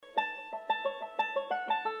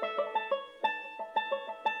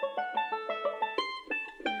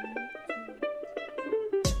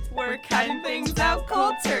We're cutting things out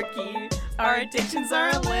cold turkey. Our addictions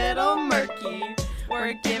are a little murky.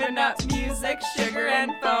 We're giving up music, sugar,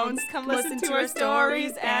 and phones. Come listen to our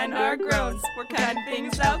stories and our groans. We're cutting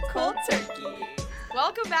things out cold turkey.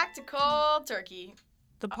 Welcome back to Cold Turkey.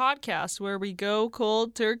 The podcast where we go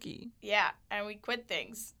cold turkey. Yeah, and we quit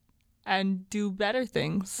things. And do better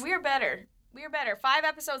things. We are better. 5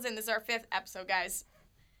 episodes in. This is our 5th episode, guys.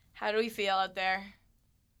 How do we feel out there?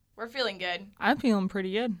 We're feeling good. I'm feeling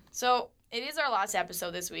pretty good. So, it is our last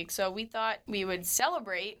episode this week, so we thought we would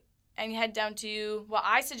celebrate and head down to, well,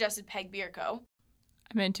 I suggested Peg Beer Co.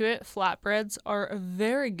 I'm into it. Flatbreads are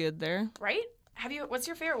very good there. Right? What's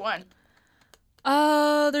your favorite one?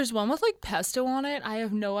 There's one with like pesto on it. I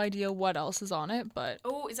have no idea what else is on it, but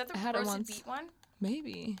Oh, is that the roasted beet one?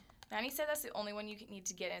 Maybe. Manny said that's the only one you need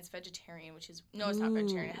to get, and it's vegetarian, which is... No, it's not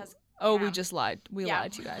vegetarian. It has ham. We just lied. We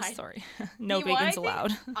lied to you guys. Sorry. No the bacon's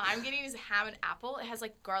allowed. I'm getting is ham and apple. It has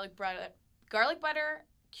like garlic butter,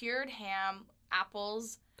 cured ham,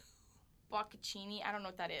 apples, bocconcini. I don't know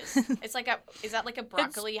what that is. It's like is that like a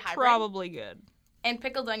broccoli it's hybrid? Probably good. And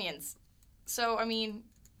pickled onions. So, I mean,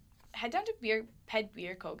 head down to Peg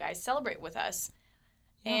Beer Co, guys. Celebrate with us.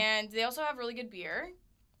 Yeah. And they also have really good beer.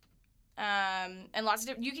 And lots of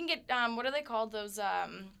different... You can get, what are they called? Those,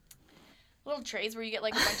 little trays where you get,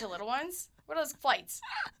 like, a bunch of little ones? What are those? Flights.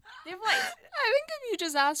 They have flights. I think if you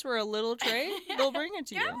just ask for a little tray, they'll bring it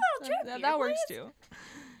to you. Yeah, a little tray. That works, too.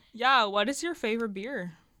 Yeah, what is your favorite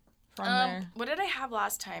beer from there? What did I have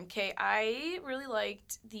last time? Okay, I really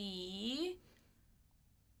liked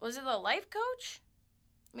was it the Life Coach?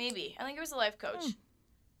 Maybe. I think it was the Life Coach.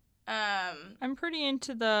 I'm pretty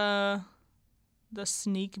into the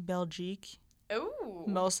Sneak Belgique. Ooh.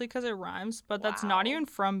 Mostly because it rhymes, but that's not even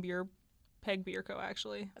from Peg Beer Co,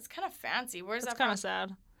 actually. That's kind of fancy. Where's that from? That's kind of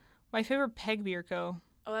sad. My favorite Peg Beer Co.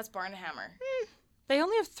 Oh, that's Barn & Hammer. They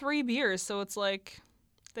only have 3 beers, so it's like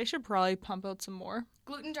they should probably pump out some more.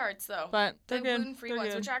 Gluten tarts, though. But they're the good. Gluten-free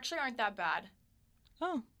ones, which actually aren't that bad.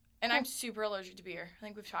 Oh. And I'm super allergic to beer. I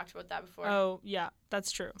think we've talked about that before. Oh, yeah,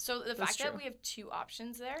 that's true. So the fact that we have 2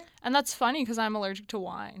 options there. And that's funny because I'm allergic to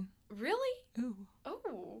wine. Really? Ooh.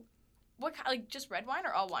 Oh. What kind? Like just red wine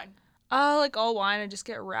or all wine? Like all wine. I just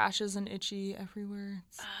get rashes and itchy everywhere.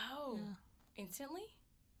 Yeah. Instantly?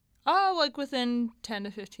 Like within 10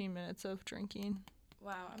 to 15 minutes of drinking.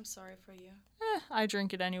 Wow, I'm sorry for you. I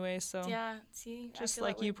drink it anyway, so. Yeah, see? Just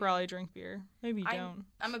like you probably drink beer. Maybe you don't.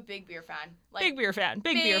 I'm a big beer fan. Big beer fan.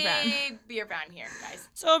 Big beer fan. Big beer fan here, guys.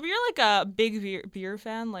 So if you're like a big beer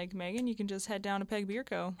fan like Megan, you can just head down to Peg Beer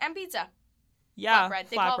Co. And pizza. Yeah, flatbread.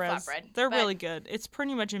 They call it flatbread. They're really good. It's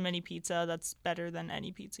pretty much a mini pizza that's better than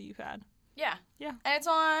any pizza you've had. Yeah. Yeah. And it's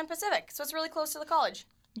on Pacific, so it's really close to the college.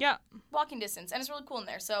 Yeah. Walking distance, and it's really cool in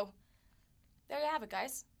there. So there you have it,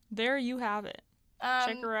 guys. There you have it.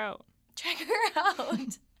 Check her out. Check her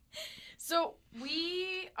out. So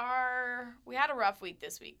we had a rough week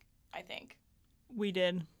this week, I think. We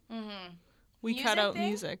did. Mm-hmm. We cut out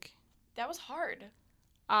music. That was hard.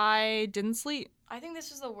 I didn't sleep. I think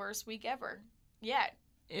this was the worst week ever. Yet.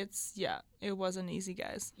 It wasn't easy,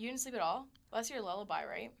 guys. You didn't sleep at all? Well, that's your lullaby,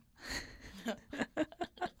 right?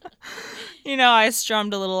 I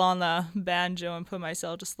strummed a little on the banjo and put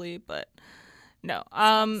myself to sleep, but no.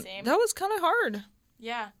 Same. That was kind of hard.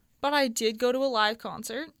 Yeah. But I did go to a live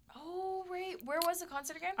concert. Oh, right. Where was the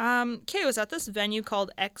concert again? It was at this venue called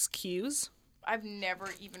XQ's. I've never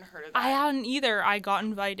even heard of that. I hadn't either. I got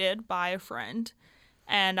invited by a friend.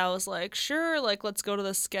 And I was like, sure, like, let's go to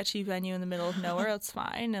this sketchy venue in the middle of nowhere. That's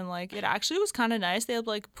fine. And, like, it actually was kind of nice. They had,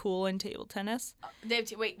 like, pool and table tennis. They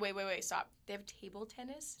have wait, stop. They have table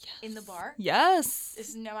tennis in the bar? Yes. This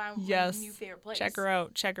is now my new favorite place. Check her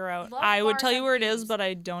out. Love I would tell you where it games. is, but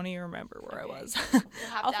I don't even remember where I was. We'll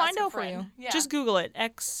I'll find out for you. Yeah. Just Google it.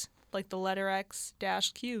 X, like the letter X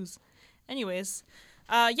dash Q's. Anyways,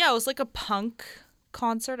 it was like a punk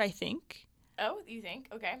concert, I think. Oh, you think?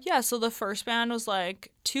 Okay. Yeah, so the first band was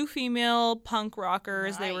like 2 female punk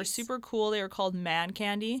rockers. Nice. They were super cool. They were called Man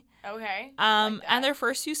Candy. Okay. And their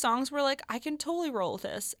first 2 songs were like, I can totally roll with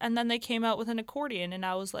this. And then they came out with an accordion, and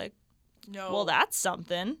I was like, no. Well, that's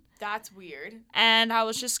something. That's weird. And I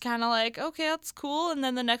was just kind of like, okay, that's cool. And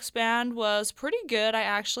then the next band was pretty good. I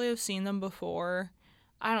actually have seen them before.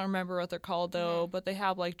 I don't remember what they're called, though, but they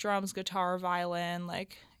have like drums, guitar, violin,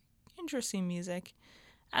 like interesting music.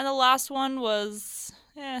 And the last one was,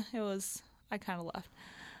 I kind of left.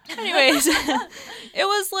 Anyways, it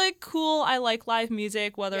was like cool. I like live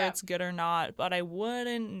music, whether Yeah. it's good or not, but I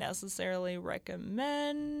wouldn't necessarily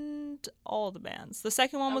recommend all the bands. The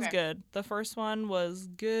second one was Okay. good. The first one was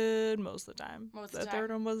good most of the time. Most of The the time.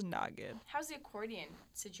 third one was not good. How's the accordion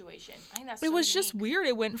situation? I think that's It so was just unique. weird.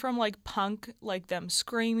 It went from like punk, like them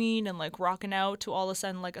screaming and like rocking out, to all of a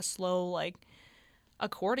sudden like a slow like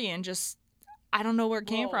accordion. Just I don't know where it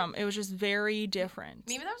came Whoa. from. It was just very different.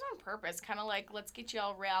 Maybe that was on purpose, kind of like let's get you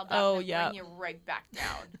all riled up Oh, and yeah. bring you right back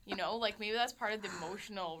down. You know, like maybe that's part of the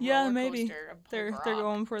emotional Yeah, roller maybe. coaster of They're punk they're rock.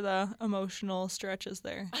 going for the emotional stretches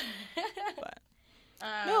there. But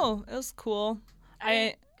Um, no, it was cool.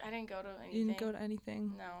 I didn't go to anything. You didn't go to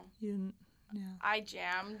anything. No, You didn't. Yeah. I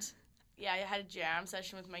jammed. Yeah, I had a jam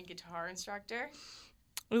session with my guitar instructor.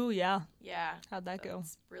 Ooh, yeah. Yeah, How'd that go?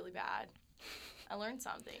 it's really bad. I learned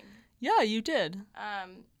something. Yeah, you did.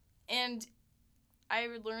 And I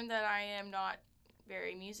learned that I am not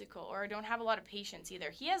very musical, or I don't have a lot of patience either.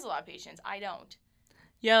 He has a lot of patience. I don't.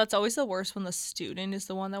 Yeah, it's always the worst when the student is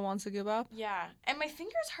the one that wants to give up. Yeah, and my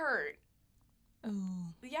fingers hurt.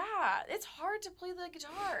 Oh. Yeah, it's hard to play the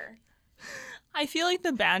guitar. I feel like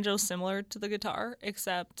the banjo's similar to the guitar,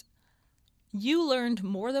 except you learned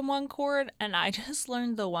more than one chord, and I just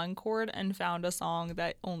learned the one chord and found a song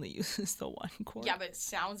that only uses the one chord. Yeah, but it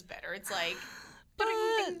sounds better. It's like. But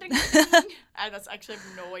ding, ding, ding, ding. That's actually I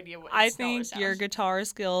have no idea what. I its smaller think your sound. guitar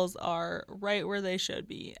skills are right where they should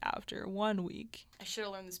be after 1 week. I should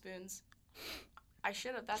have learned the spoons. I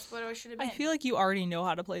should have. That's what I should have I been. feel like you already know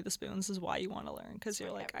how to play the spoons, is why you want to learn, because That's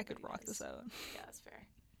you're what like, I could everybody rock does. this out. Yeah, that's fair.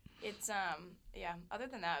 It's yeah. Other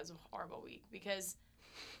than that, it was a horrible week because,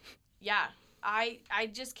 yeah, I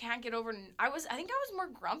just can't get over. I think I was more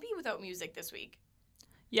grumpy without music this week.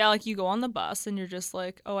 Yeah, like you go on the bus and you're just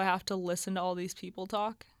like, oh, I have to listen to all these people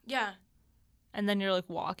talk. Yeah. And then you're like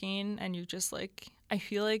walking and you're just like, I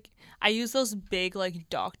feel like I use those big like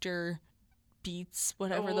Dr. Beats,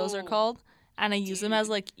 whatever those are Oh, called. And I use them as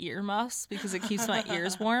dude. like earmuffs because it keeps my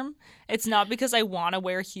ears warm. It's not because I want to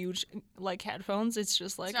wear huge like headphones. It's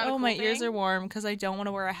just like, not a oh, cool my ears thing? are warm because I don't want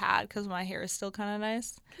to wear a hat because my hair is still kind of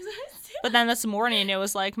nice. But then this morning it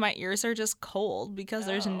was like my ears are just cold because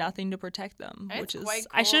there's Oh. nothing to protect them, And which it's is quite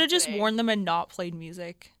I should have cold just today. worn them and not played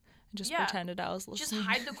music. And just Yeah. pretended I was Just listening.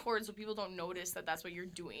 hide the cord so people don't notice that that's what you're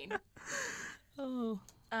doing. Oh.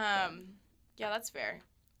 Yeah, that's fair.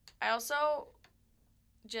 I also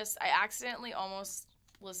I accidentally almost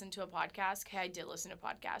listened to a podcast. Okay, I did listen to a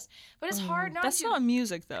podcast, but it's hard not That's to. not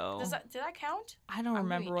music though. Did that count? I don't I'm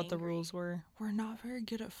remember really what the angry. rules were. We're not very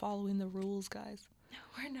good at following the rules, guys.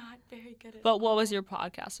 We're not very good at. But what was your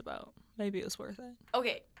podcast about? Maybe it was worth it.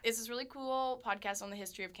 Okay, it's this really cool podcast on the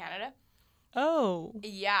history of Canada. Oh.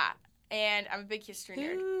 Yeah, and I'm a big history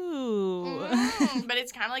nerd. Ooh. But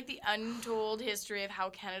it's kind of like the untold history of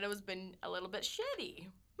how Canada has been a little bit shitty.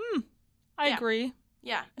 I Yeah. agree.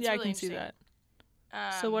 Yeah, it's Yeah, really I can see interesting.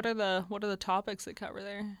 that. So what are the topics that cover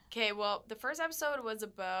there? Okay, well, the first episode was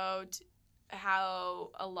about how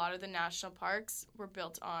a lot of the national parks were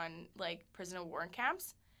built on like prisoner of war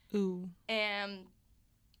camps, Ooh. and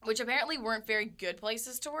which apparently weren't very good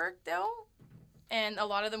places to work though, and a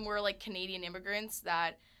lot of them were like Canadian immigrants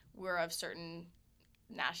that were of certain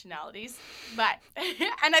nationalities. But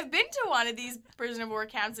and I've been to one of these prisoner of war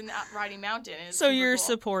camps in Riding Mountain. And it's So super you're cool.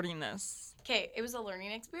 supporting this. Okay, it was a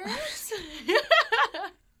learning experience.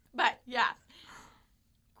 But yeah,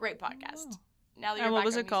 great podcast. Oh. Now that And you're what back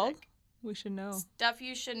was on it called? music. We should know. Stuff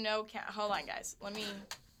you should know. Hold on, guys. Let me.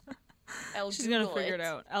 I'll She's gonna Google figure it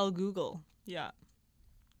out. I'll Google. Yeah.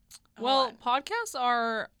 Hold Well, on. podcasts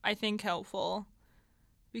are, I think, helpful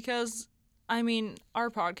because, I mean, our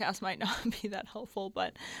podcast might not be that helpful,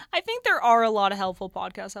 but I think there are a lot of helpful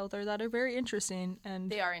podcasts out there that are very interesting and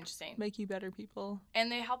They are interesting, make you better people.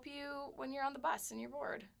 and they help you when you're on the bus and you're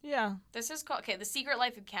bored. Yeah. This is called The Secret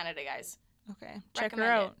Life of Canada, guys. Okay. Check her Recommend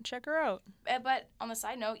out. Check her out. But on the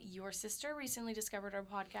side note, your sister recently discovered our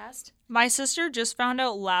podcast. My sister just found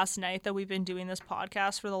out last night that we've been doing this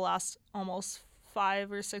podcast for the last almost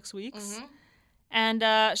 5 or 6 weeks. Mm-hmm.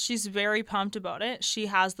 And she's very pumped about it. She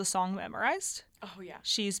has the song memorized. Oh yeah.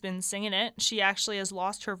 She's been singing it. She actually has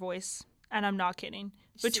lost her voice. And I'm not kidding.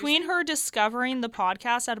 Between Seriously? her discovering the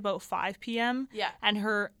podcast at about 5 p.m. Yeah. and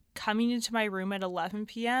her coming into my room at 11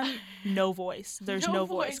 p.m., no voice. There's No no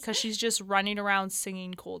voice voice. because she's just running around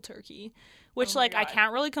singing Cold Turkey. Which, Oh my like, I God.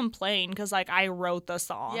 can't really complain because, like, I wrote the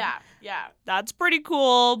song. Yeah. Yeah. That's pretty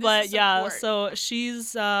cool. This But, is yeah, support. so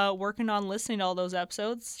she's working on listening to all those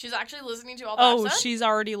episodes. She's actually listening to all the Oh, episodes? she's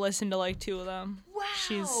already listened to, like, 2 of them. Wow.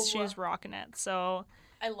 She's rocking it. So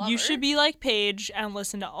I love you her. should be like Paige and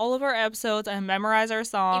listen to all of our episodes and memorize our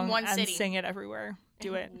song one and sitting. sing it everywhere.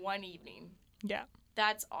 Do it. One evening. Yeah.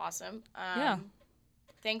 That's awesome. Yeah.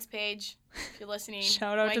 Thanks, Paige, if you're listening.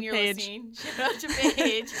 Shout out to Paige. Listening. Shout out to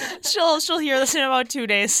Paige. She'll hear this in about 2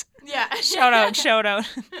 days. Yeah. Shout out.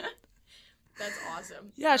 That's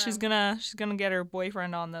awesome. Yeah, she's gonna get her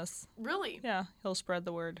boyfriend on this. Really? Yeah, he'll spread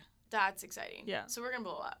the word. That's exciting. Yeah. So we're gonna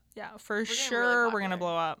blow up. Yeah, for gonna be sure really we're gonna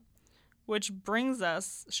popular. blow up. Which brings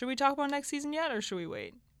us, should we talk about next season yet, or should we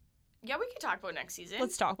wait? Yeah, we could talk about next season.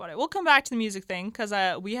 Let's talk about it. We'll come back to the music thing because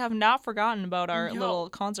we have not forgotten about our No. little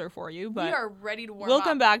concert for you, We but are ready to warm we'll up.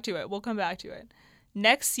 come back to it.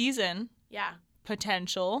 Next season, Yeah.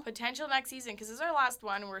 potential. Potential next season, because this is our last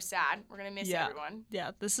one. We're sad. We're gonna miss Yeah. everyone.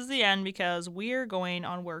 Yeah, this is the end because we're going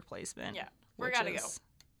on work placement. Yeah, we which gotta go.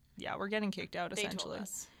 Yeah, we're getting kicked out They essentially. told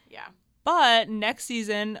us. Yeah. But next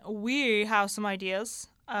season, we have some ideas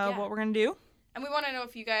of Yeah. what we're going to do. And we want to know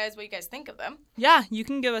what you guys think of them. Yeah, you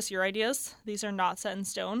can give us your ideas. These are not set in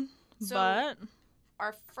stone. So- but,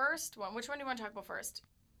 Our first one. Which one do you want to talk about first?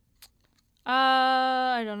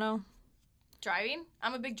 I don't know. Driving?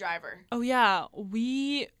 I'm a big driver. Oh, yeah,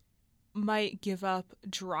 we might give up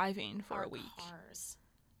driving for Our a week. Cars.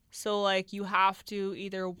 So, like, you have to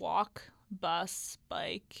either walk, bus,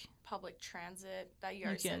 bike. Public transit. That you You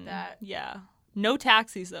already can, said that. yeah. No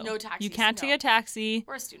taxis, though. No You taxis, can't take no. a taxi,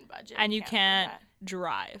 We're a student budget. and We you afford can't that.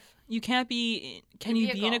 drive. You can't be, can A you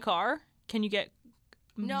be in a vehicle. car? Can you get...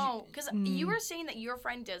 No, because Mm. you were saying that your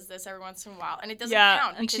friend does this every once in a while, and it doesn't Yeah,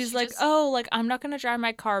 count. and because she's she like, just- "Oh, like I'm not gonna drive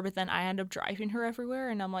my car," but then I end up driving her everywhere,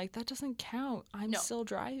 and I'm like, "That doesn't count. I'm No. still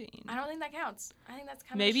driving." I don't think that counts. I think that's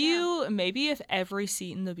kind Maybe of a sham. maybe if every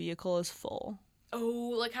seat in the vehicle is full. Oh,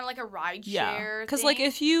 like kind of like a ride Yeah, share. because like thing?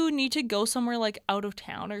 if you need to go somewhere like out of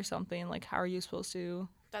town or something, like how are you supposed to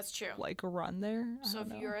That's true. like run there? I So don't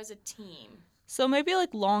if know. you're as a team, So maybe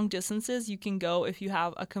like long distances you can go if you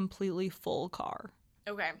have a completely full car.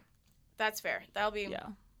 okay, that's fair. That'll be Yeah.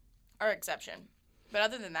 our exception. But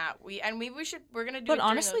other than that, we're gonna do. But it during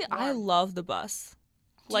honestly, the I warm. love the bus.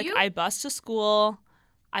 Do Like you? I bus to school.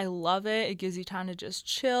 I love it. It gives you time to just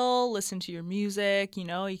chill, listen to your music, you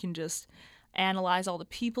know, you can just analyze all the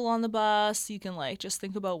people on the bus. You can like just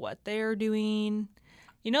think about what they're doing.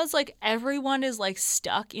 You know, it's like everyone is like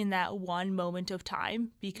stuck in that one moment of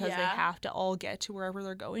time because they Yeah. have to all get to wherever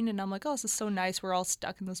they're going. And I'm like, oh, this is so nice. We're all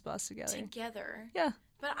stuck in this bus together. together. Yeah.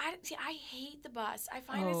 But I hate the bus. I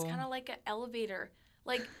find it's Oh. kind of like an elevator.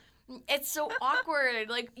 Like it's so awkward.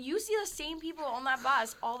 Like you see the same people on that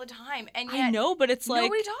bus all the time, and yet I know, but it's like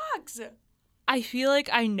nobody talks. I feel like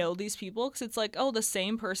I know these people because it's like, oh, the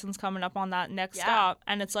same person's coming up on that next Yeah. stop.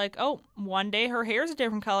 And it's like, oh, one day her hair's a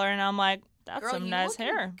different color. And I'm like, that's Girl, some you nice looking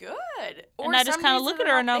hair. Good. And I just some kind of days look that at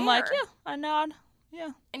her they're and not I'm like, there. yeah, I nod. Yeah.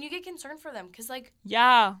 And you get concerned for them because like,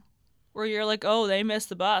 Yeah. Where you're like, oh, they missed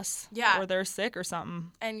the bus. Yeah. Or they're sick or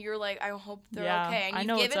something. and you're like, I hope they're Yeah, okay. And I you've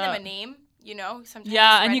know given what's them up. a name, you know. Sometimes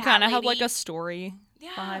Yeah. it's And Red you Hat kind of have like Lady. a story Yeah.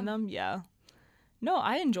 behind them. Yeah. No,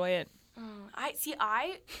 I enjoy it.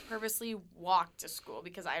 I purposely walk to school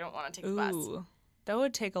because I don't want to take the bus. Ooh. That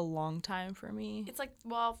would take a long time for me. It's like,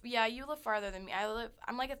 well, yeah, you live farther than me.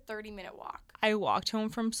 I'm like a 30-minute walk. I walked home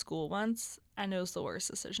from school once and it was the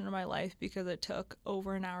worst decision of my life because it took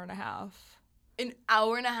over an hour and a half. An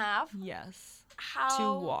hour and a half? Yes. How?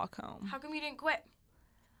 To walk home. How come you didn't quit?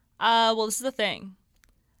 Well, this is the thing.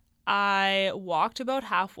 I walked about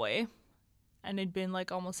halfway, and it'd been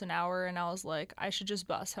like almost an hour, and I was like, I should just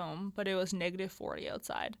bus home, but it was -40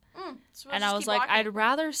 outside. So we'll And just I was keep like, walking. I'd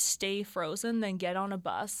rather stay frozen than get on a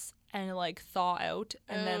bus and like thaw out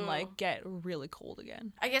and then Ooh. like get really cold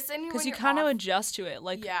again. I guess then Because when you you're kind of off- adjust to it.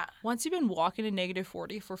 Like, yeah. once you've been walking in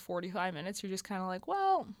 -40 for 45 minutes, you're just kind of like,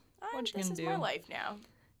 well, what you this gonna is do? my life now.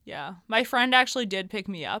 Yeah. My friend actually did pick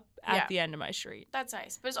me up at Yeah. the end of my street. That's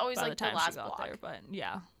nice. But it's always By like the time last she got block. there, but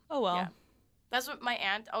yeah. Oh well. Yeah. That's what my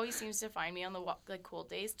aunt always seems to find me on the like cool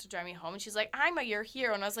days to drive me home. And she's like, I'm your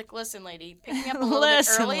hero. And I was like, listen, lady, pick me up a little bit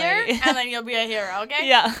Listen, earlier, lady. and then you'll be a hero, okay?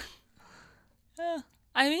 Yeah.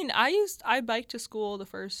 I mean, I biked to school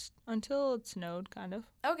until it snowed, kind of.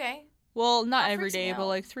 Okay. Well, not That every freaks me day, but out.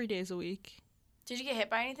 like 3 days a week. Did you get hit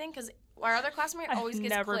by anything? Because our other classmate always I've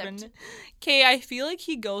gets never clipped. been. Okay, I feel like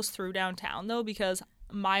he goes through downtown though because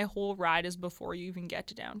my whole ride is before you even get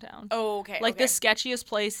to downtown. Oh, okay. Like okay. the sketchiest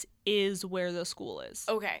place is where the school is.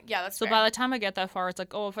 Okay, yeah, that's So fair. by the time I get that far, it's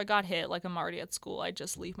like, oh, if I got hit, like I'm already at school, I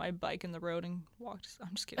just leave my bike in the road and walk.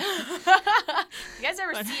 I'm just kidding. you guys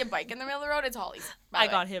ever see a bike in the middle of the road? It's Holly's. by I the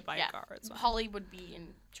way. got hit by Yeah. a car. It's fine. Holly would be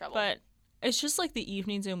in trouble. But it's just like the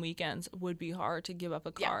evenings and weekends would be hard to give up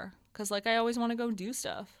a Yeah. car. Because like I always want to go do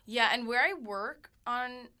stuff. yeah, and where I work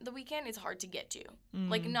on the weekend, it's hard to get to.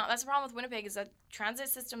 Like, Mm. no, that's the problem with Winnipeg is that transit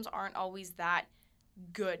systems aren't always that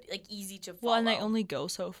good, like easy to follow. Well, and they only go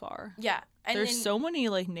so far. Yeah. And There's then, so many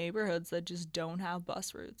like neighborhoods that just don't have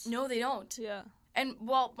bus routes. No, they don't. Yeah. And,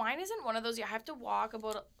 well, mine isn't one of those. I have to walk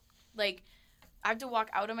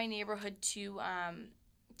out of my neighborhood to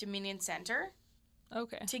Dominion Center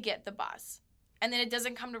Okay. to get the bus. And then it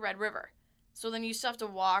doesn't come to Red River. So then you still have to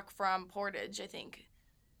walk from Portage, I think,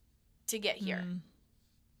 to get here. Mm.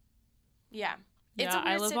 Yeah. It's Yeah, a weird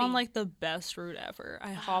I live city. on like the best route ever.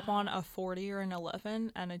 I hop on a 40 or an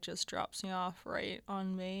 11 and it just drops me off right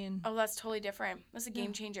on Main. Oh, that's totally different. That's a game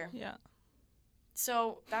Yeah. changer. Yeah.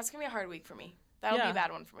 So that's going to be a hard week for me. That'll be Yeah. a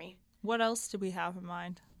bad one for me. What else do we have in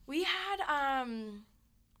mind? We had,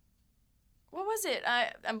 what was it?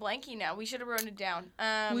 I'm blanking now. We should have written it down.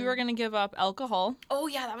 We were going to give up alcohol Oh,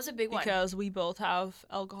 yeah, that was a big one. because we both have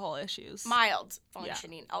alcohol issues. Mild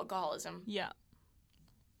functioning alcoholism. Yeah.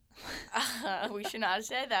 We should not have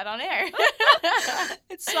said that on air.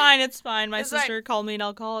 It's fine. It's fine. My It's fine. sister called me an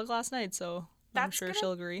alcoholic last night, so I'm That's sure gonna-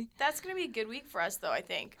 she'll agree. That's going to be a good week for us, though, I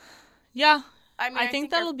think. Yeah. I mean, I think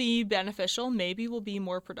our- that'll be beneficial. Maybe we'll be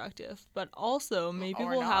more productive, but also maybe Or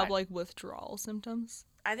we'll have not. like withdrawal symptoms.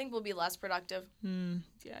 I think we'll be less productive.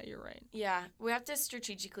 Yeah, you're right. Yeah, we have to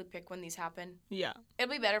strategically pick when these happen. Yeah.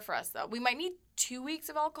 It'll be better for us, though. We might need 2 weeks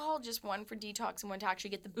of alcohol, just one for detox and one to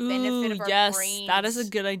actually get the Ooh, benefit of our yes, brains. that is a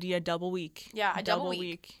good idea. Double week. Yeah, a double week.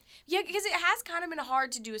 week. Yeah, because it has kind of been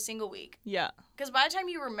hard to do a single week. Yeah. Because by the time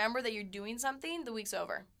you remember that you're doing something, the week's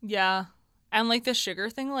over. Yeah. And like the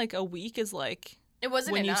sugar thing, like a week is like It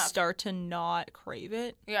wasn't when enough. you start to not crave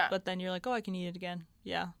it. Yeah. But then you're like, oh, I can eat it again.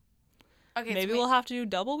 Yeah. Okay, Maybe so we'll have to do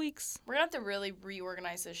double weeks. we're going to have to really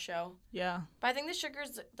reorganize this show. Yeah. But I think the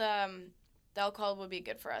sugars, the alcohol would be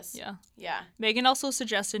good for us. Yeah. Yeah. Megan also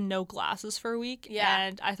suggested no glasses for a week. Yeah.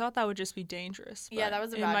 And I thought that would just be dangerous. Yeah, but that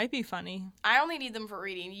was a it bad- might be funny. I only need them for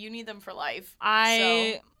reading. You need them for life.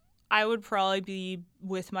 I would probably be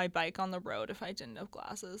with my bike on the road if I didn't have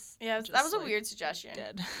glasses. Yeah, that Just, was a like, weird suggestion.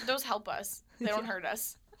 Dead. Those help us. They don't hurt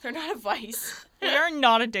us. They're not advice. We are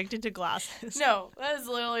not addicted to glasses. No, that is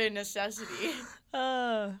literally a necessity.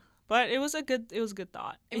 But it was a good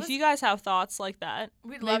thought. It If was- you guys have thoughts like that,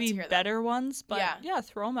 We'd love maybe to hear them. better ones, but Yeah. yeah,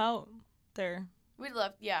 throw them out there. We'd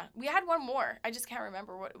love, yeah. We had one more. I just can't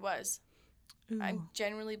remember what it was. I'm Ooh.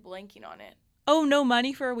 genuinely blanking on it. Oh, no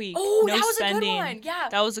money for a week. Oh, no that was spending. a good one. Yeah.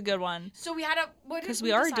 That was a good one. So we had what did Because we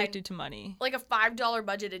we are decide? addicted to money. Like a $5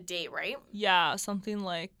 budget a day, right? Yeah, something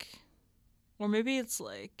like, or maybe it's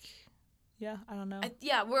like, yeah, I don't know.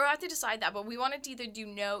 Yeah, we'll have to decide that. But we wanted to either do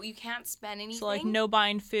you can't spend anything. So like no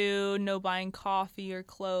buying food, no buying coffee or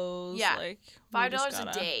clothes. Yeah. Like $5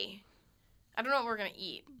 a day. I don't know what we're going to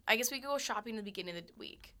eat. I guess we could go shopping at the beginning of the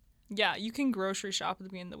week. Yeah, you can grocery shop at the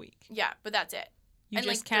beginning of the week. Yeah, but that's it. You And,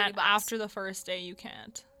 just like, $30 can't after the first day. You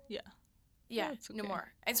can't. Yeah, Yeah, it's no okay.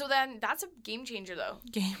 more. And so then that's a game changer, though.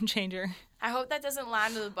 game changer. I hope that doesn't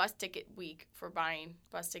land to the bus ticket week for buying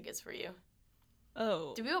bus tickets for you.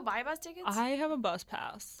 Oh, Do we go buy bus tickets? I have a bus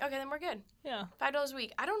pass. Okay, then we're good. Yeah, $5 a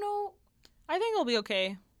week. I don't know. I think it'll be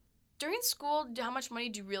okay. During school, how much money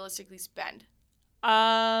do you realistically spend?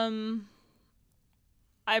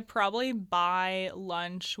 I probably buy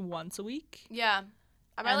lunch once a week. Yeah.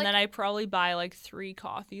 I buy And then I probably buy like 3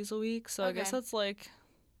 coffees a week. So I guess Okay. that's like,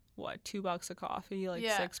 what, $2 a coffee, like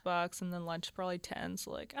Yeah. $6, and then lunch is probably 10.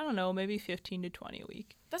 So like, I don't know, maybe 15 to 20 a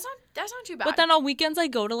week. that's not too bad. But then on weekends I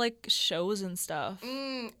go to like shows and stuff.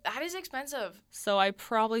 That is expensive. So I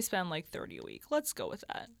probably spend like 30 a week. Let's go with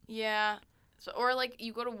that. Yeah. So, or like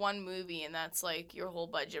you go to one movie and that's like your whole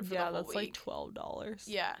budget for the Yeah, whole that's week. like $12.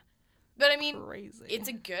 Yeah. But I mean, Crazy. it's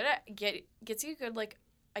a good gets you a good like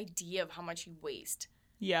idea of how much you waste.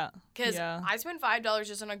 Yeah. Because Yeah. I spent $5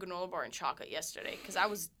 just on a granola bar and chocolate yesterday because I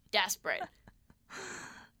was desperate.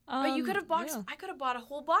 But you could have bought. yeah. I could have bought a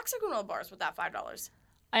whole box of granola bars with that $5.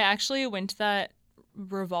 I actually went to that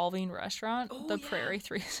revolving restaurant, Oh, the yeah. Prairie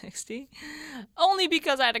 360, only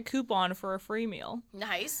because I had a coupon for a free meal.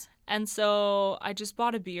 Nice. And so I just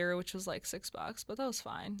bought a beer, which was like $6, but that was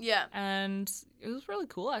fine. Yeah, And it was really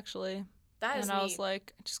cool, actually. that is And I neat. was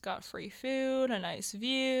like, I just got free food, a nice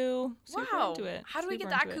view. Super Wow. into it. How do we get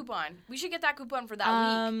Super that into it. coupon? We should get that coupon for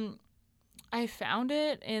that week. I found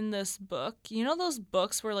it in this book. You know those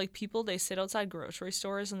books where like people they sit outside grocery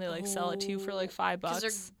stores and they like sell it to you for like $5? Because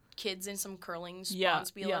they're kids in some curling Yeah,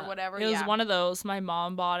 spiel yeah. or whatever. It was yeah. one of those. My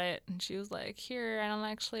mom bought it and she was like, "Here, I don't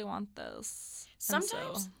actually want this." And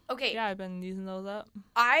Sometimes. so, Okay. yeah, I've been using those up.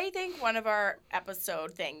 I think one of our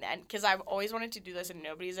episode thing then, because I've always wanted to do this and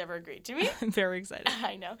nobody's ever agreed to me. I'm very excited.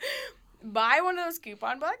 I know. Buy one of those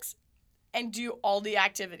coupon books and do all the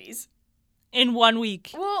activities. In 1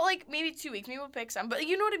 week. Well, like maybe 2 weeks. Maybe we'll pick some. But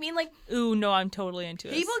you know what I mean? Like Ooh, no, I'm totally into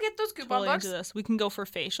this. people get those coupon totally books. into this. We can go for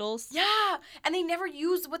facials. Yeah, and they never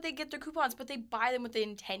use what they get their coupons, but they buy them with the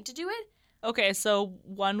intent to do it. Okay, so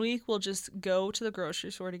 1 week we'll just go to the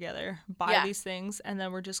grocery store together, buy Yeah. these things, and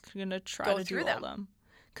then we're just gonna try Go to through do them. all of them.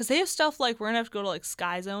 Because they have stuff like we're gonna have to go to like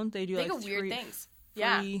Sky Zone. They do They like go weird free, things.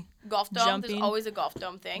 Yeah, free golf dome. jumping. There's always a golf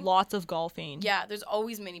dome thing. lots of golfing. Yeah, there's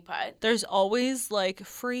always mini putt. There's always like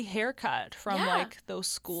free haircut from Yeah. like those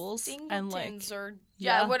schools and like Singletons or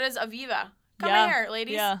yeah. what is Aviva? Come Yeah, here,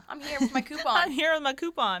 ladies. yeah. I'm here with my I'm coupon. here with my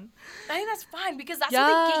coupon. I think that's fine because that's how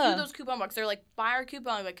they get Yeah. you those coupon books. They're like, buy our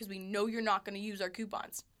coupon because we know you're not going to use our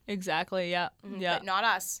coupons. Exactly. Yeah. Yeah. But not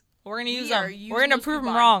us. We're gonna use we are them. using We're gonna those prove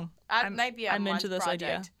them coupons. wrong. That might be a I'm month into this idea.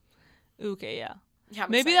 project. Okay. Yeah. Yeah,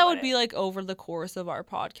 I'm Maybe excited that about would it. be like over the course of our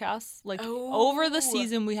podcast. Like over the Oh.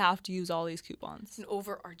 season, we have to use all these coupons. an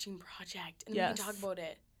overarching project, and Yes. we can talk about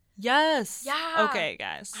it. Yes. Yeah. Okay,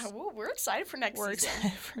 guys. Well, we're excited for next We're season.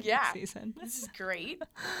 excited for Yeah. next season. This is great.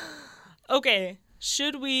 Okay.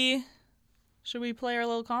 Should we play our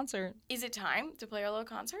little concert? Is it time to play our little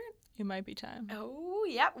concert? It might be time. Oh,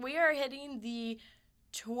 yep. We are hitting the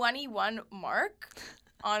 21 mark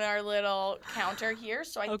on our little counter here.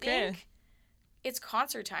 So I Okay. think it's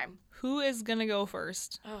concert time. Who is gonna go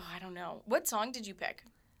first? Oh, I don't know. What song did you pick?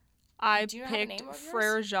 I Do you have a picked name of yours?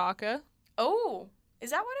 Frere Jacques. Oh, is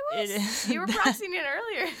that what it was? It is. You were practicing it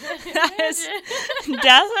earlier. That is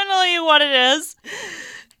definitely what it is.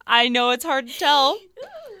 I know it's hard to tell,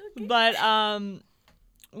 but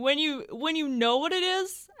when you know what it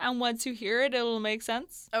is and once you hear it, it'll make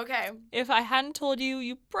sense. Okay. If I hadn't told you,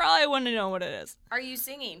 you probably wouldn't know what it is. Are you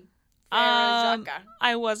singing? Um, Jacques.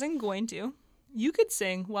 I wasn't going to. You could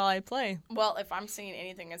sing while I play. Well, if I'm singing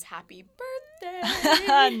anything, it's happy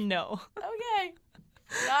birthday. No, Okay.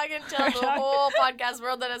 Not gonna tell the whole podcast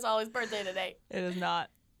world that it's Ollie's birthday today. it is not.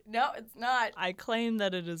 No, it's not. I claim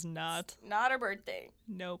that it is not. Not her birthday.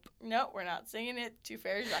 Nope. No, we're not singing it to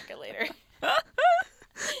Frere Jacques later.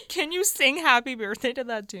 Can you sing happy birthday to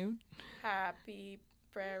that tune? Happy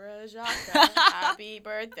Frere Jacques. Happy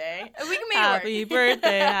birthday. We can make Happy it work.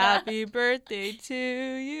 birthday, happy birthday to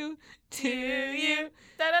you, to you.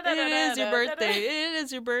 It is your birthday, it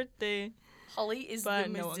is your birthday. Holly is But the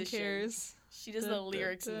musician. no one cares. She does Da, the da,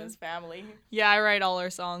 lyrics in da. this family. Yeah, I write all our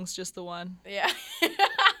songs, just the one. Yeah.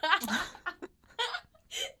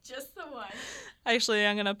 Just the one. Actually,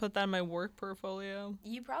 I'm gonna put that in my work portfolio.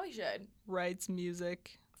 You probably should. Writes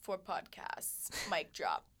music. For podcasts. Mic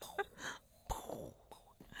drop.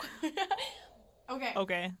 Okay.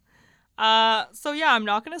 Okay. So yeah, I'm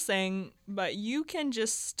not gonna sing, but you can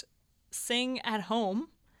just sing at home.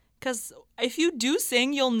 Cause if you do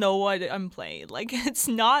sing, you'll know what I'm playing. Like, it's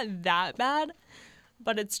not that bad,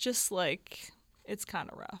 but it's just like, it's kind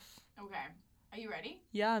of rough. Okay. Are you ready?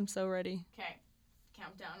 Yeah, I'm so ready. Okay.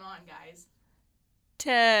 Countdown on, guys.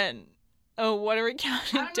 10. Oh, what are we I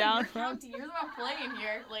counting don't know, down you're from? counting. You're the one playing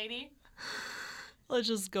here, lady. Let's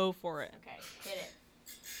just go for it. Okay, hit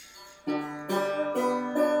it.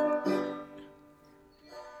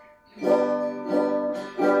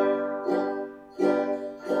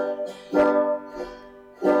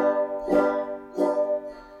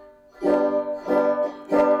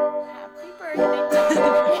 Happy birthday to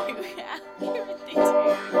you. Happy birthday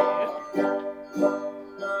to you.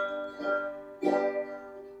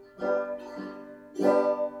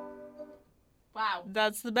 Wow.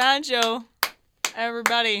 That's the banjo.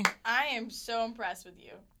 Everybody. I am so impressed with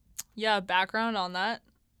you. Yeah, background on that.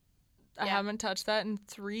 I Yeah. haven't touched that in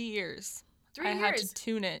 3 years. 3 I had years. to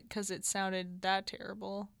tune it because it sounded that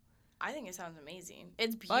terrible. I think it sounds amazing.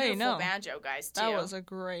 It's Oh, you beautiful know. banjo, guys, too. That was a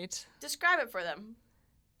great. Describe it for them.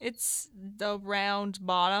 It's the round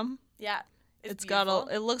bottom. Yeah. It's got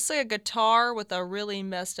a. It looks like a guitar with a really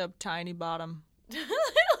messed up tiny bottom.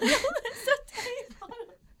 It's so tiny.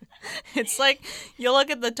 It's like you look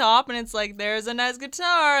at the top and it's like there's a nice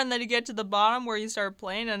guitar, and then you get to the bottom where you start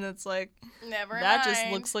playing and it's like Never that mind. just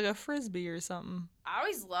looks like a frisbee or something. I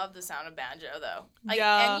always love the sound of banjo, though. Like,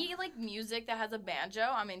 Yeah. any, like, music that has a banjo,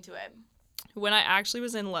 I'm into it. When I actually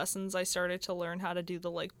was in lessons, I started to learn how to do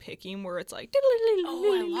the like picking where it's like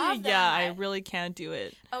Oh, I love Yeah, I that. really can't do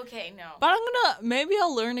it. Okay, no. But maybe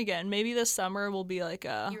I'll learn again. Maybe this summer will be like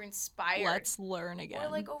a You're inspired. let's learn again. Or,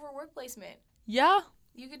 like, over work placement. Yeah,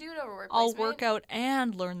 You could do it over work I'll placement. work out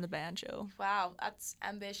and learn the banjo. Wow, that's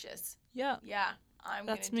ambitious. Yeah, Yeah, I'm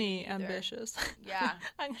that's gonna me, do neither. ambitious. Yeah.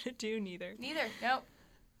 I'm gonna do neither. Neither. Nope.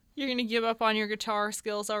 You're gonna give up on your guitar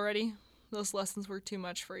skills already? Those lessons were too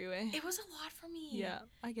much for you, eh? It was a lot for me. Yeah,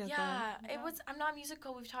 I get Yeah, that. it was. I'm not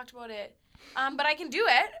musical. We've talked about it. But I can do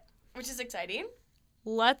it, which is exciting.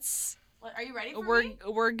 Let's Are you ready for me?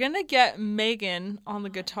 We're gonna get Megan on the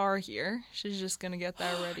guitar here. She's just gonna get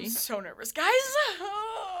that ready. I'm so nervous, guys.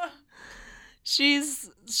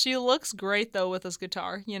 She looks great though with this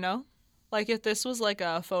guitar, you know? Like if this was like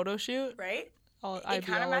a photo shoot, Right? I'd It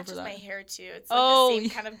be kind of all matches over my that. hair too. It's like Oh, the same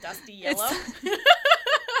kind of dusty yellow.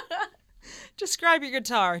 Describe your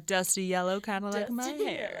guitar. Dusty yellow, kind of like my Dusty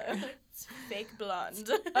hair. yellow. It's fake blonde.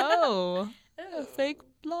 Oh, a Oh. fake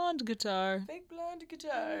blonde guitar. Fake blonde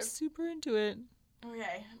guitar. I'm super into it.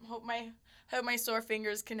 Okay, hope my sore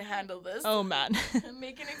fingers can handle this. Oh man. I'm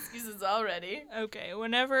making excuses already. Okay,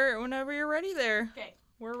 whenever you're ready there. Okay.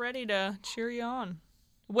 We're ready to cheer you on.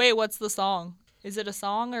 Wait, what's the song? Is it a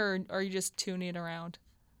song or are you just tuning around?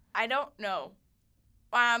 I don't know.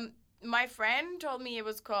 My friend told me it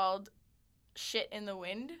was called "Shit in the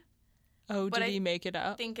Wind." Oh, But did I he make it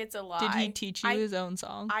up? I think it's a lie. Did he teach you I- his own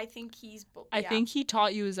song? I think he's. I think he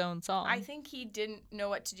taught you his own song. I think he didn't know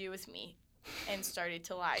what to do with me, and started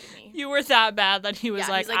to lie to me. You were that bad that he was Yeah,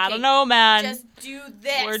 like, he's like, I "Hey, don't know, man. Just do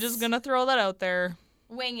this. We're just gonna throw that out there.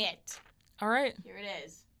 wing it. All right, Here it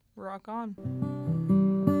is. rock on.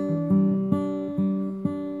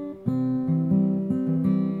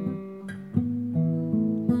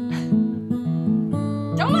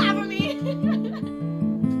 Don't laugh at me.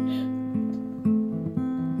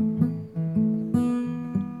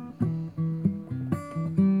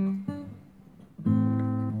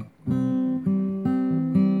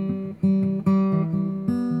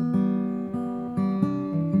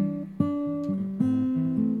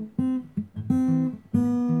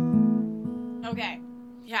 Okay.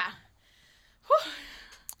 Yeah. Whew.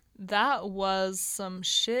 That was some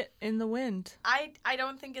shit in the wind. I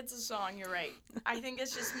don't think it's a song. You're right. I think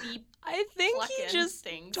it's just me. I think Plucking he just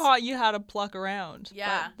things. taught you how to pluck around.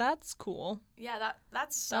 Yeah. But that's cool. Yeah,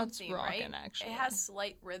 that's something, rockin', right? actually. It has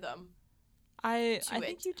slight rhythm. I To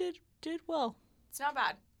think it. you did well. It's not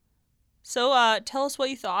bad. So tell us what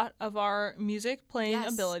you thought of our music playing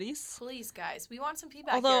Yes. abilities. Please, guys, we want some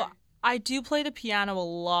feedback Although here. I do play the piano a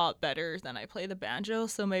lot better than I play the banjo,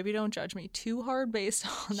 so maybe don't judge me too hard based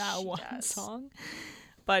on that She one does. song.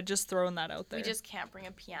 But just throwing that out there. We just can't bring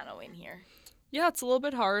a piano in here. Yeah, it's a little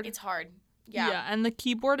bit hard. It's hard. Yeah. and the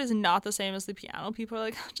keyboard is not the same as the piano. People are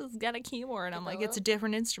like, just get a keyboard. And I'm like, it's a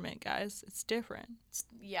different instrument, guys. It's different.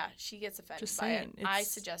 Yeah, she gets offended Just by saying, it. I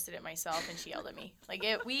it's- suggested it myself, and she yelled at me. Like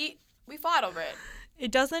we fought over it.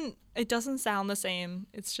 It doesn't sound the same.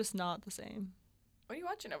 It's just not the same. What are you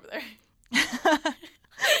watching over there?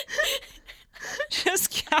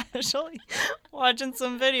 Just casually watching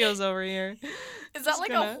some videos over here. Is that Just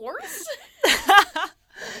like gonna- a horse?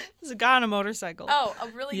 There's a guy on a motorcycle. Oh, a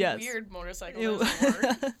really Yes. weird motorcycle. Ew. There's a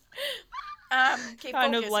word. Okay,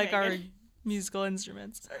 Kind of focus, like our Megan. musical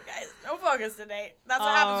instruments. Sorry, guys. No focus today. That's what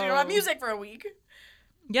happens when you don't have Oh. music for a week.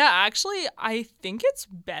 Yeah, actually, I think it's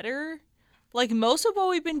better. Like, most of what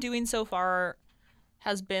we've been doing so far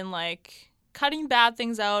has been, like, cutting bad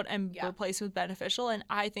things out and Yeah. replacing with beneficial. And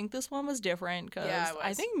I think this one was different because Yeah, it I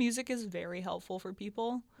was. think music is very helpful for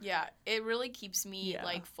people. Yeah, it really keeps me Yeah.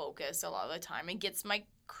 like focused a lot of the time. It gets my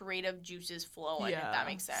creative juices flowing. If that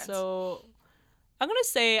makes sense. So I'm going to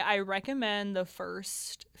say I recommend the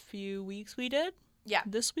first few weeks we did. Yeah.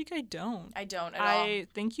 This week I don't. I don't at all. I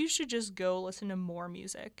think you should just go listen to more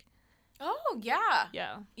music. Oh yeah,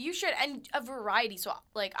 Yeah. you should, and a variety. So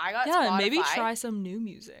like I got Yeah, Spotify, and maybe try some new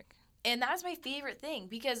music. and that's my favorite thing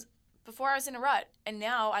because before I was in a rut, and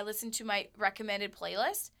now I listen to my recommended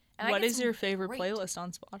playlist. And I What get is some your favorite great- playlist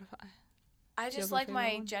on Spotify? I Do you just have a like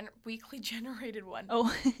favorite my one? weekly generated one.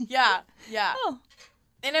 Oh. Yeah, yeah. Oh.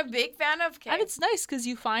 And a big fan of. And it's nice because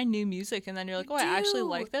you find new music and then you're like, You oh, I actually do.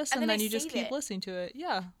 like this. And And then then I you just save keep it. listening to it.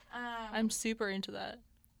 Yeah. I'm super into that.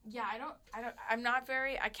 Yeah, I'm not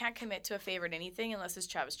very. I can't commit to a favorite anything unless it's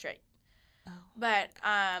Travis Tritt. Oh. But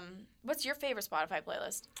what's your favorite Spotify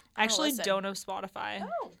playlist? I actually listen. don't have Spotify.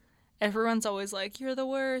 Oh. Everyone's always like, you're the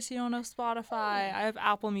worst. You don't have Spotify. I have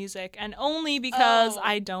Apple Music. And only because Oh.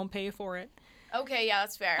 I don't pay for it. Okay, yeah,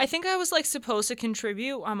 that's fair. I think I was like supposed to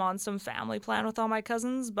contribute. I'm on some family plan with all my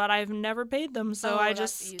cousins, but I've never paid them. So Oh, I that's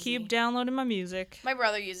just easy. keep downloading my music. My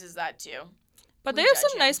brother uses that too. But We they have judge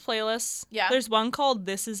some him. nice playlists. Yeah. There's one called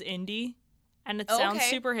This Is Indie, and it Oh, sounds okay.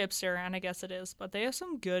 super hipster, and I guess it is, but they have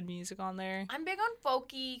some good music on there. I'm big on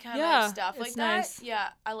folky kind Yeah, of stuff like it's that. nice. Yeah,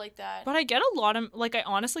 I like that. But I get a lot of, like, I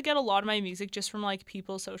honestly get a lot of my music just from, like,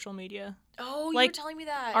 people's social media. Oh, you like, were telling me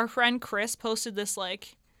that. Our friend Chris posted this,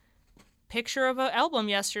 like, picture of an album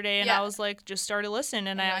yesterday, and Yeah. I was like, just started listening,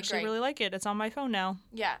 and I you're like, actually great. really like it. It's on my phone now.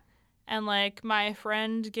 Yeah. And, like, my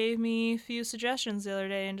friend gave me a few suggestions the other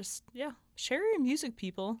day, and just, yeah, share your music,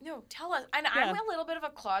 people. No, tell us. And Yeah. I'm a little bit of a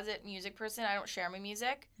closet music person. I don't share my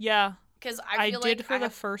music. Yeah. Because I feel did like for I the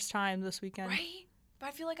have, first time this weekend. right? But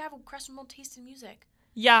I feel like I have a questionable taste in music.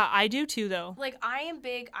 Yeah, I do too, though. Like, I am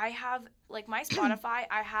big. I have, like, my Spotify,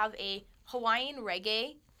 I have a Hawaiian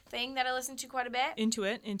reggae thing that I listen to quite a bit. Into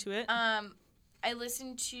it. I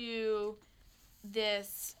listen to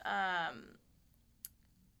this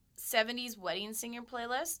 70s wedding singer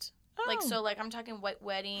playlist. Oh. Like, so, like, I'm talking White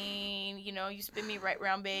Wedding, you know, You Spin Me Right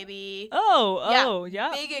Round Baby. Oh,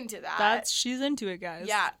 yeah. Big into that. She's into it, guys.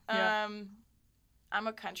 Yeah. I'm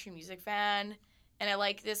a country music fan. And I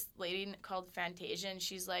like this lady called Fantasia, and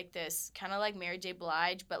she's like this kind of like Mary J.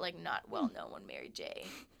 Blige, but like not well known when Mary J.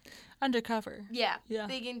 Undercover. Yeah, Yeah.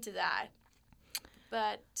 big into that.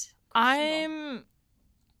 But I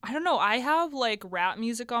don't know. I have like rap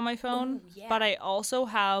music on my phone, Ooh, yeah. but I also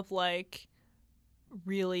have like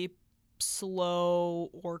really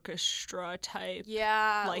slow orchestra type,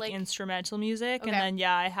 like instrumental music. Okay. And then,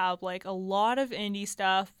 I have like a lot of indie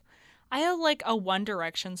stuff. I have like a One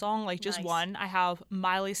Direction song, like just Nice. one. I have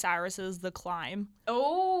Miley Cyrus's The Climb.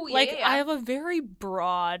 Oh, yeah. Like I have a very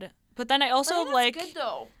broad, but then I also have like, good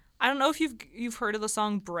though. I don't know if you've heard of the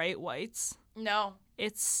song Bright Whites. No.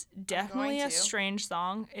 It's definitely a to. strange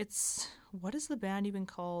song. What is the band even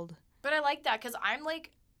called? But I like that because I'm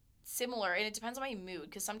like similar, and it depends on my mood.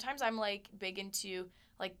 Because sometimes I'm like big into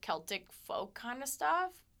like Celtic folk kind of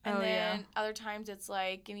stuff, and then other times it's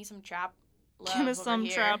like give me some trap love. Give us over some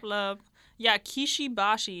here. trap love. Yeah, Kishi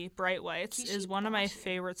Bashi, Bright Whites is one of my Kishi Bashi.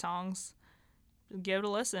 favorite songs. Give it a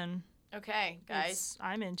listen. Okay, guys,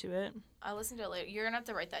 I'm into it. I'll listen to it later. You're gonna have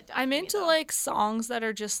to write that down. I'm for me, into though. like songs that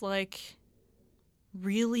are just like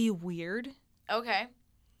really weird. Okay.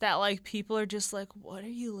 That like people are just like, what are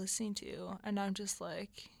you listening to? And I'm just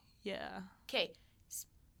like, yeah. Okay.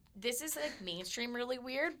 This is like mainstream really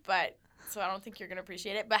weird, but so I don't think you're gonna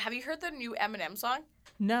appreciate it. But have you heard the new Eminem song?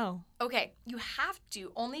 No. Okay, you have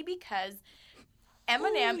to, only because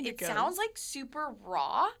Eminem, it sounds like super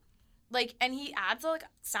raw, like, and he adds like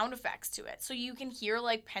sound effects to it, so you can hear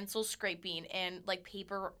like pencil scraping and like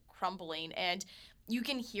paper crumbling, and you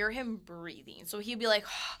can hear him breathing. So he'd be like,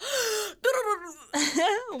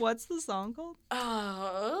 What's the song called?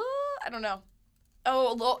 I don't know.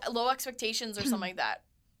 Oh, low expectations or something like that.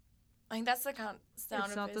 I think that's the sound It's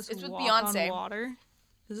of not his. this It's with Walk Beyonce. on Water.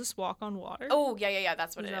 Is this Walk on Water? Oh yeah.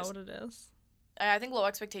 That's what is it that is. what it is? I think Low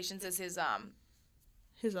Expectations is his other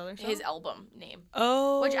song? his album name.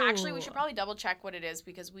 Oh. Which actually we should probably double check what it is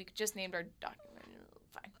because we just named our document.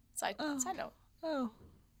 Fine. Side note. Oh.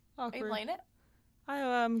 Are you Awkward. playing it?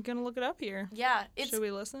 I'm gonna look it up here. Yeah. Should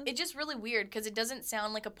we listen? It's just really weird because it doesn't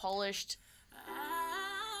sound like a polished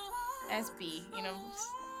SB. You know.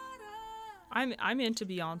 I'm into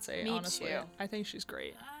Beyonce, Me honestly. too. I think she's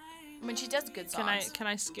great. I mean, she does good songs. Can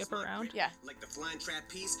I skip around? Yeah. Like the flying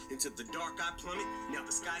trapeze into the dark I plummet. Now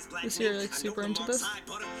the sky's black. Is he like super into this?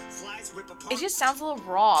 It just sounds a little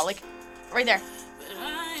raw, like right there.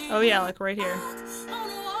 Oh yeah, like right here.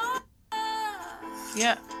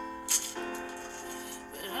 Yeah.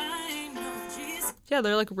 Yeah,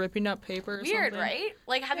 they're like ripping up paper or Weird, something. right?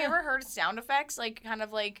 Like, have you Yeah. ever heard sound effects, like kind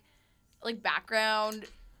of like background?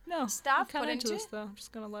 No. Stuff I'm kind put of into into this it? though. I'm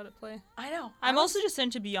just gonna let it play. I know. I'm also just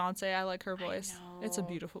into Beyonce. I like her voice. It's a know.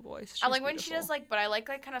 beautiful voice. I She's like when she does beautiful. but I like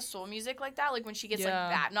kind of soul music like that, like when she gets Yeah.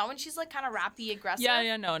 like that, not when she's like kind of rappy, aggressive.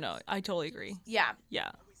 Yeah, no. I totally agree. Yeah.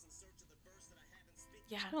 Yeah.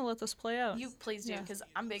 Yeah. I'm gonna let this play out. You please do, Yeah. because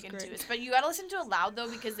I'm big It's into great. it. But you gotta listen to it loud though,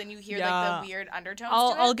 because then you hear like Yeah. the weird undertones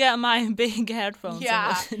I'll to it. I'll get my big headphones Yeah.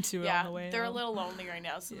 and listen to it Yeah, on the way. they're a home. little lonely right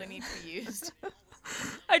now, so they need to be used.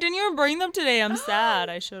 I didn't even bring them today. I'm sad.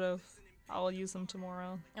 I should have. I'll use them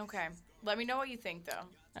tomorrow. Okay, let me know what you think though.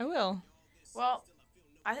 I will. Well,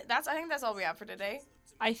 I think that's all we have for today.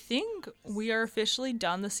 I think we are officially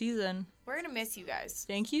done the season. We're gonna miss you guys.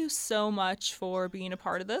 Thank you so much for being a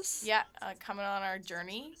part of this. Yeah, coming on our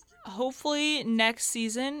journey. Hopefully next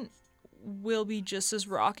season will be just as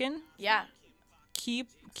rockin'. Yeah,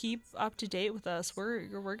 Keep up to date with us.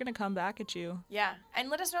 We're gonna come back at you. yeah, and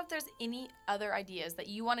let us know if there's any other ideas that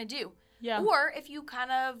you want to do. Yeah. Or if you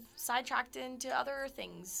kind of sidetracked into other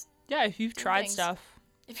things. Yeah. If you've tried things. stuff,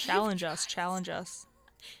 If challenge us.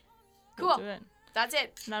 Cool. We'll do it. That's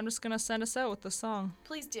it. And I'm just gonna send us out with the song.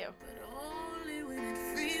 Please do. Only when it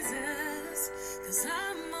freezes, 'cause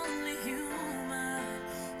I'm only human,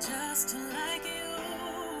 just like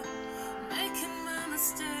you, making my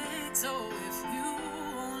mistakes. Oh, if you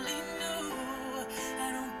only knew,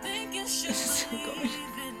 I don't think you should This is so good.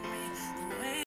 believe in